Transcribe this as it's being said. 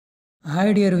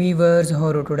Hi dear viewers, how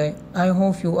are you today? I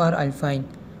hope you are all fine,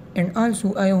 and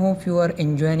also I hope you are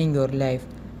enjoying your life.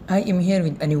 I am here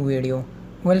with a new video.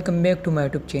 Welcome back to my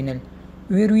YouTube channel,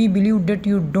 where we believe that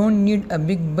you don't need a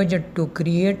big budget to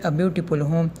create a beautiful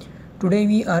home. Today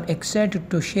we are excited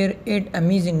to share 8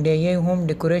 amazing DIY home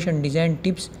decoration design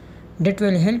tips that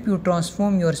will help you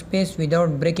transform your space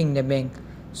without breaking the bank.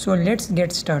 So let's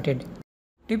get started.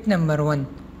 Tip number 1.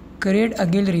 Create a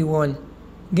gallery wall.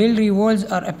 Gallery walls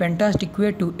are a fantastic way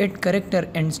to add character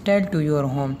and style to your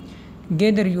home.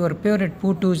 Gather your favorite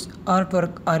photos,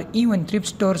 artwork, or even thrift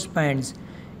store finds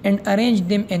and arrange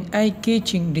them in an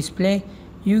eye-catching display.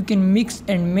 You can mix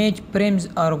and match frames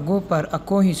or go for a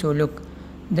cohesive look.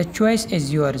 The choice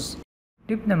is yours.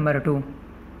 Tip number 2.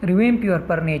 Revamp your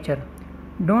furniture.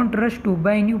 Don't rush to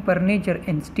buy new furniture.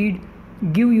 Instead,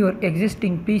 give your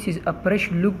existing pieces a fresh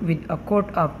look with a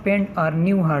coat of paint or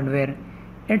new hardware.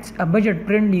 It's a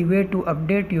budget-friendly way to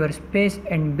update your space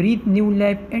and breathe new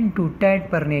life into tight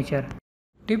furniture.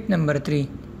 Tip number 3.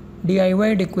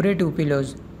 DIY decorative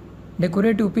pillows.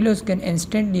 Decorative pillows can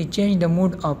instantly change the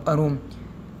mood of a room.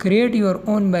 Create your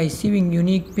own by sewing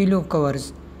unique pillow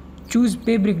covers. Choose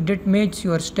fabric that matches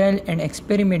your style and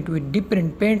experiment with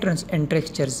different patterns and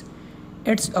textures.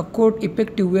 It's a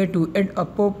cost-effective way to add a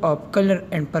pop of color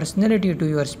and personality to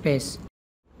your space.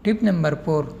 Tip number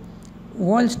 4.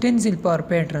 Wall stencil for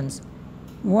patterns.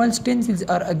 Wall stencils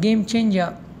are a game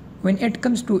changer when it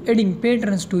comes to adding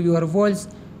patterns to your walls.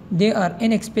 They are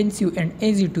inexpensive and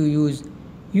easy to use.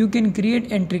 You can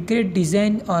create intricate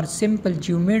design or simple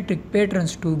geometric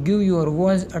patterns to give your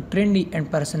walls a trendy and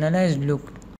personalized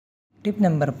look. Tip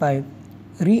number 5.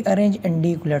 Rearrange and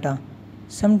declutter.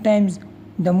 Sometimes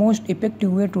the most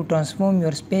effective way to transform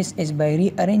your space is by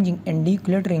rearranging and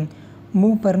decluttering.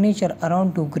 Move furniture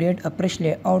around to create a fresh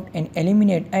layout and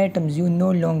eliminate items you no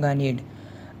longer need.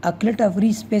 A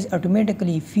clutter-free space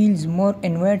automatically feels more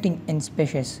inviting and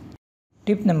spacious.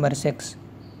 Tip number 6.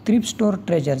 Thrift store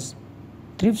treasures.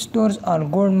 Thrift stores are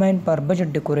goldmine for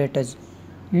budget decorators.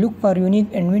 Look for unique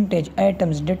and vintage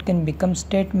items that can become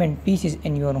statement pieces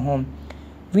in your home.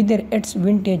 Whether it's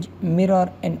vintage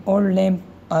mirror, an old lamp,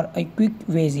 or a quick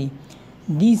vase,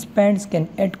 these finds can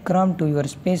add charm to your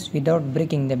space without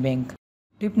breaking the bank.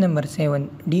 Tip number 7.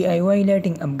 DIY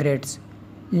lighting upgrades.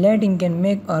 Lighting can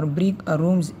make or break a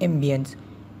room's ambience.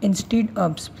 Instead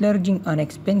of splurging on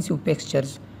expensive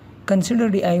fixtures,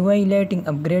 consider DIY lighting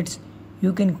upgrades.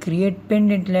 You can create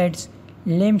pendant lights,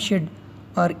 lampshade,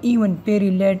 or even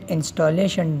fairy light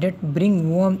installation that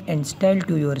bring warmth and style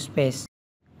to your space.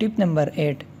 Tip number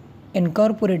 8.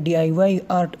 Incorporate DIY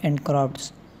art and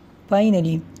crafts.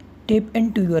 Finally, tap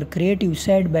into your creative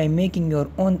side by making your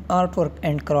own artwork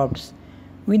and crafts.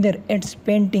 Whether it's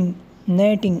painting,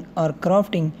 knitting, or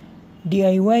crafting,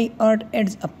 DIY art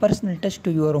adds a personal touch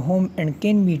to your home and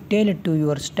can be tailored to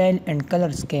your style and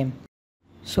color scheme.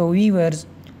 So viewers,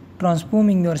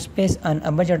 transforming your space on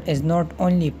a budget is not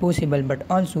only possible but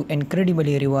also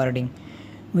incredibly rewarding.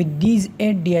 With these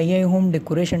 8 DIY home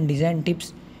decoration design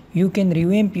tips, you can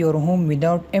revamp your home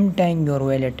without emptying your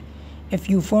wallet. If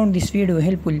you found this video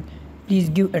helpful, please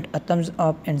give it a thumbs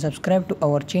up and subscribe to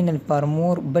our channel for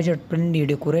more budget-friendly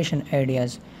decoration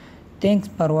ideas. Thanks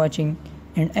for watching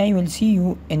and I will see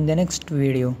you in the next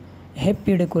video.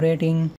 Happy decorating!